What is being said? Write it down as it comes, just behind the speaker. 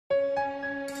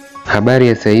Habari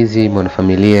ya saizi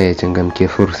mwanafamilia ya changamkia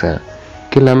fursa.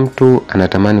 Kila mtu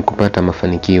anatamani kupata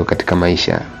mafanikio katika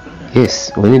maisha.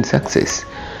 Yes, we need success.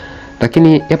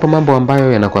 Lakini yapo mambo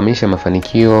ambayo yanakwamisha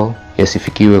mafanikio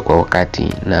yasifikiwe kwa wakati.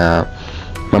 Na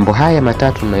mambo haya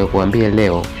matatu ninayokuambia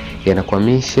leo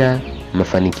yanakwamisha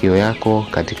mafanikio yako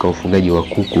katika ufugaji wa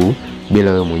kuku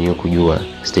bila wewe mwenyewe kujua.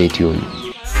 Stay tuned.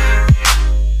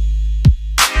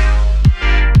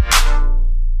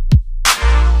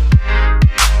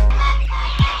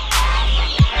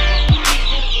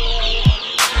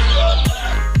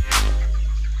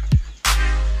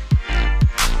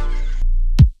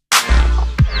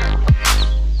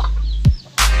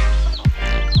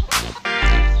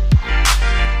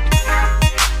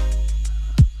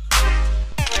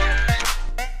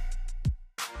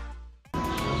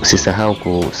 Usisahau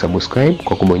kusubscribe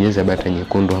kwa kubonyeza button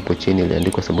nyekundu hapo chini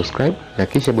iliyoandikwa subscribe, na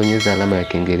kisha bonyeza alama ya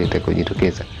kengele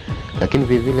itakayojitokeza. Lakini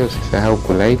vile vile usisahau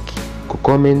kulike,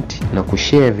 kucomment na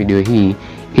kushare video hii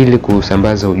ili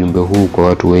kusambaza ujumbe huu kwa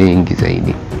watu wengi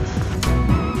zaidi.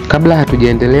 Kabla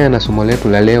hatujaendelea na somo letu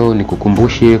la leo,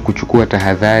 nikukumbushe kuchukua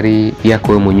tahadhari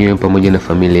yako wewe mwenyewe pamoja na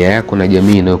familia yako na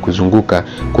jamii inayokuzunguka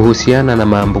kuhusiana na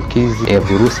maambukizi ya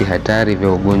virusi hatari vya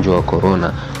ugonjwa wa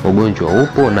corona. Ugonjwa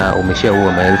upo na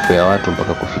umeshaua maelfu ya watu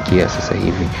mpaka kufikia sasa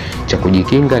hivi. Cha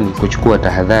kujikinga ni kuchukua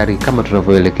tahadhari kama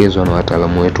tunavyoelekezwa na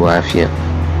wataalamu wetu wa afya.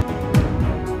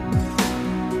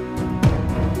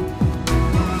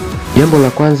 Jambo la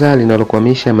kwanza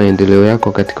linalokwamisha maendeleo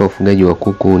yako katika ufugaji wa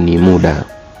kuku ni muda.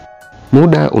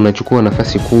 Muda unachukua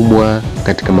nafasi kubwa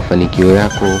katika mafanikio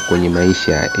yako kwenye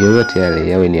maisha yoyote yale,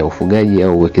 yawe ni ya ufugaji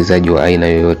au uwekezaji wa aina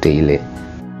yoyote ile.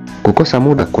 Kukosa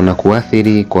muda kuna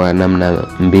kuathiri kwa namna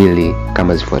mbili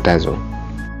kama zifuatazo.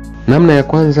 Namna ya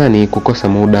kwanza ni kukosa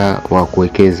muda wa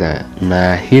kuwekeza,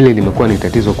 na hili limekuwa ni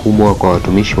tatizo kubwa kwa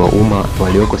watumishi wa umma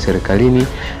walioko serikalini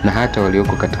na hata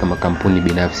walioko katika makampuni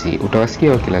binafsi.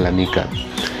 Utawasikia wakilalamika,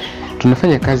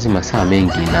 tunafanya kazi masaa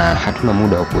mengi na hatuna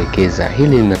muda wa kuwekeza.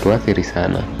 Hili linatuathiri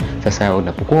sana. Sasa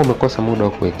unapokuwa umekosa muda wa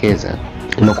kuwekeza,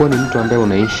 unakuwa ni mtu ambaye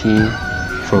unaishi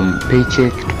from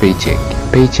paycheck to paycheck,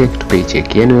 paycheck to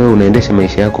paycheck. Yaani wewe unaendesha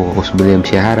maisha yako kwa kusubiria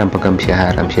mshahara mpaka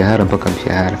mshahara, mshahara mpaka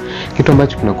mshahara. Kitu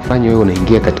ambacho kinakufanya wewe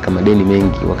unaingia katika madeni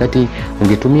mengi, wakati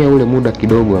ungetumia ule muda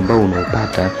kidogo ambao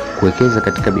unaupata kuwekeza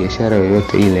katika biashara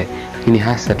yoyote ile. Lakini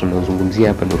hasa tunazungumzia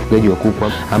hapa ni ufugaji wa kuku,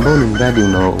 ambao ni mradi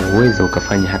unaoweza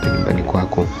ukafanya hata nyumbani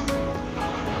kwako.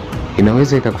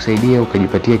 Inaweza ikakusaidia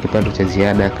ukajipatia kipato cha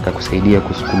ziada, kikakusaidia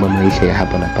kusukuma maisha ya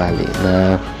hapa na pale.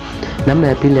 Na namna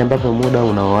ya pili ambapo muda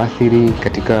unaoathiri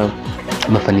katika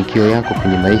mafanikio yako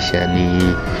kwenye maisha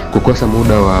ni kukosa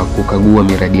muda wa kukagua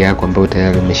miradi yako ambayo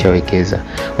tayari umeshawekeza.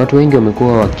 Watu wengi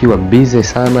wamekuwa wakiwa busy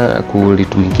sana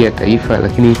kulitumikia taifa,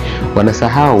 lakini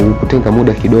wanasahau kutenga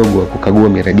muda kidogo wa kukagua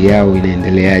miradi yao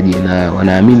inaendeleaje, na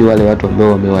wanaamini wale watu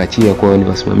ambao wamewaachia kwa ni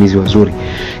wasimamizi wazuri.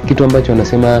 Kitu ambacho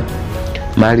wanasema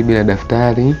mali bila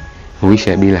daftari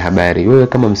huisha bila habari. Wewe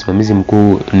kama msimamizi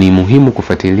mkuu ni muhimu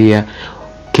kufuatilia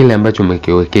kile ambacho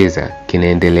umekiwekeza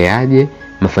kinaendeleaje,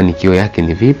 mafanikio yake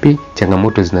ni vipi,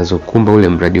 changamoto zinazokumba ule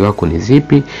mradi wako ni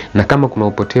zipi, na kama kuna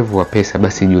upotevu wa pesa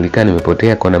basi julikane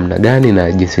umepotea kwa namna gani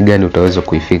na jinsi gani utaweza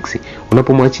kuifiksi.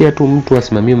 Unapomwachia tu mtu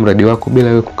asimamie mradi wako bila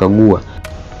wewe kukagua,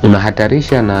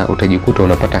 unahatarisha na utajikuta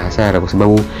unapata hasara, kwa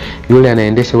sababu yule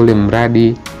anaendesha ule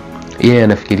mradi yeye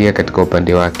anafikiria katika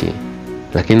upande wake.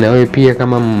 Lakini na wewe pia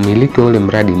kama mmiliki wa ule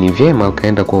mradi ni vyema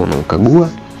ukaenda kwa unakagua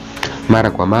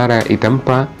mara kwa mara.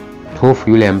 Itampa hofu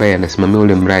yule ambaye anasimamia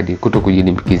ule mradi kuto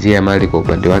kujilimbikizia mali kwa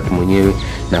upande wake mwenyewe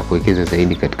na kuwekeza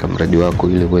zaidi katika mradi wako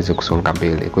ili uweze kusonga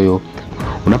mbele. Kwa hiyo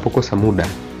unapokosa muda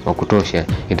wa kutosha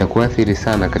itakuathiri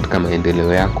sana katika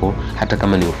maendeleo yako, hata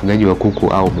kama ni ufugaji wa kuku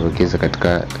au umewekeza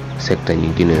katika sekta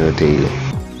nyingine yoyote ile.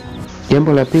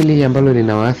 Jambo la pili ambalo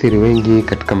linawaathiri wengi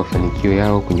katika mafanikio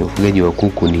yao kwenye ufugaji wa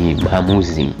kuku ni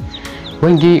maamuzi.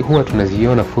 Wengi huwa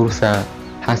tunaziona fursa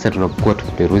hasa tunapokuwa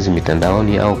tukiperuzi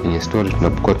mitandaoni au kwenye story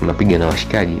tunapokuwa tunapiga na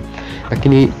washikaji,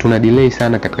 lakini tuna delay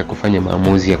sana katika kufanya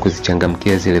maamuzi ya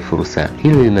kuzichangamkia zile fursa.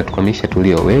 Hili linatukwamisha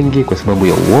tulio wengi kwa sababu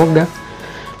ya uoga,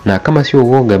 na kama sio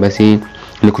uoga basi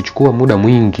ni kuchukua muda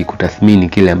mwingi kutathmini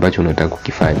kile ambacho unataka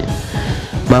kukifanya.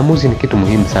 Maamuzi ni kitu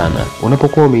muhimu sana.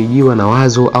 Unapokuwa umeijiwa na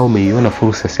wazo au umeiona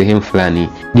fursa sehemu fulani,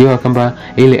 jua kwamba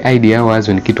ile idea au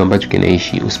wazo ni kitu ambacho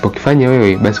kinaishi. Usipokifanya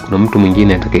wewe basi kuna mtu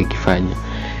mwingine atakayekifanya.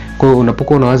 Kwa hiyo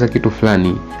unapokuwa unawaza kitu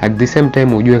fulani, at the same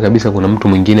time ujue kabisa kuna mtu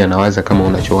mwingine anawaza kama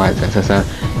unachowaza. Sasa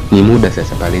ni muda,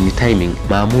 sasa pale ni timing.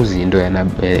 Maamuzi ndio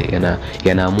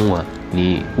yanaamua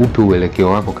ni upi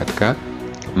uelekeo wako katika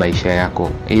maisha yako,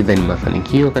 either ni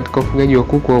mafanikio katika ufugaji wa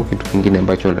kuku au kitu kingine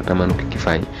ambacho unatamani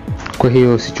kukifanya. Kwa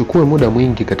hiyo usichukue muda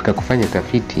mwingi katika kufanya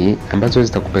tafiti ambazo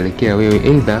zitakupelekea wewe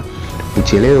either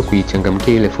uchelewe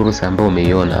kuichangamkia ile fursa ambayo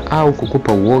umeiona, au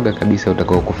kukupa uoga kabisa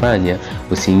utakao kufanya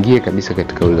usiingie kabisa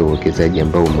katika ule uwekezaji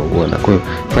ambao umeuona. Kwa hiyo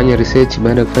fanya research,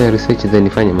 baada ya kufanya research then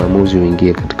fanya maamuzi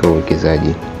uingie katika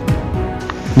uwekezaji.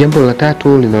 Jambo la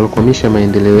tatu linalokwamisha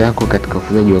maendeleo yako katika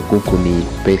ufugaji wa kuku ni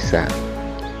pesa.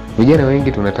 Vijana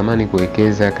wengi tunatamani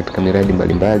kuwekeza katika miradi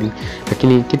mbalimbali,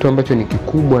 lakini kitu ambacho ni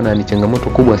kikubwa na ni changamoto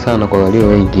kubwa sana kwa walio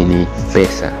wengi ni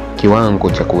pesa, kiwango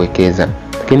cha kuwekeza.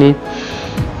 Lakini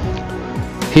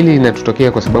hili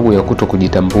linatutokea kwa sababu ya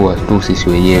kutokujitambua tu sisi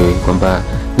wenyewe, kwamba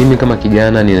mimi kama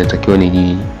kijana ninatakiwa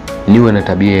niwe na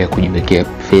tabia ya kujiwekea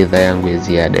fedha yangu ya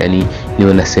ziada, yani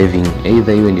niwe na saving,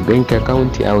 either iwe ni bank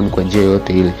account au ni kwa njia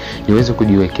yote ile, niweze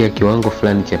kujiwekea kiwango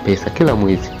fulani cha pesa kila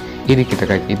mwezi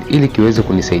ili kiweze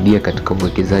kunisaidia katika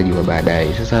uwekezaji wa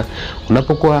baadaye. Sasa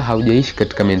unapokuwa haujaishi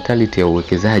katika mentality ya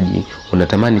uwekezaji,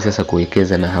 unatamani sasa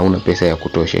kuwekeza na hauna pesa ya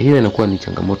kutosha, hiyo inakuwa ni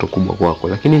changamoto kubwa kwako.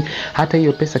 Lakini hata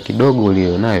hiyo pesa kidogo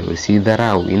ulionayo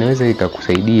usidharau, inaweza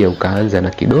ikakusaidia ukaanza na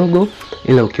kidogo,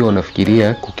 ila ukiwa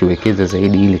unafikiria kukiwekeza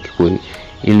zaidi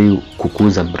ili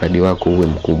kukuza mradi wako uwe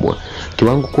mkubwa.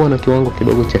 Kuwa na kiwango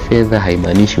kidogo cha fedha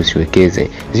haimaanishi usiwekeze.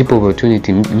 Zipo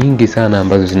opportunity nyingi sana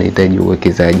ambazo zinahitaji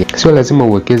uwekezaji. Sio lazima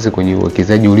uwekeze kwenye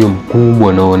uwekezaji ulio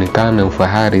mkubwa na uonekane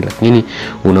ufahari, lakini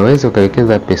unaweza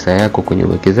ukawekeza pesa yako kwenye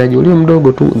uwekezaji ulio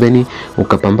mdogo tu, then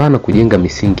ukapambana kujenga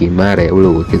misingi imara ya ule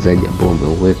uwekezaji ambao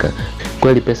umeuweka.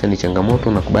 Kweli pesa ni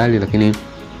changamoto, nakubali, lakini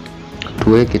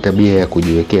tuweke tabia ya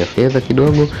kujiwekea fedha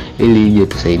kidogo ili ije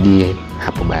tusaidie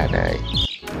hapo baadaye.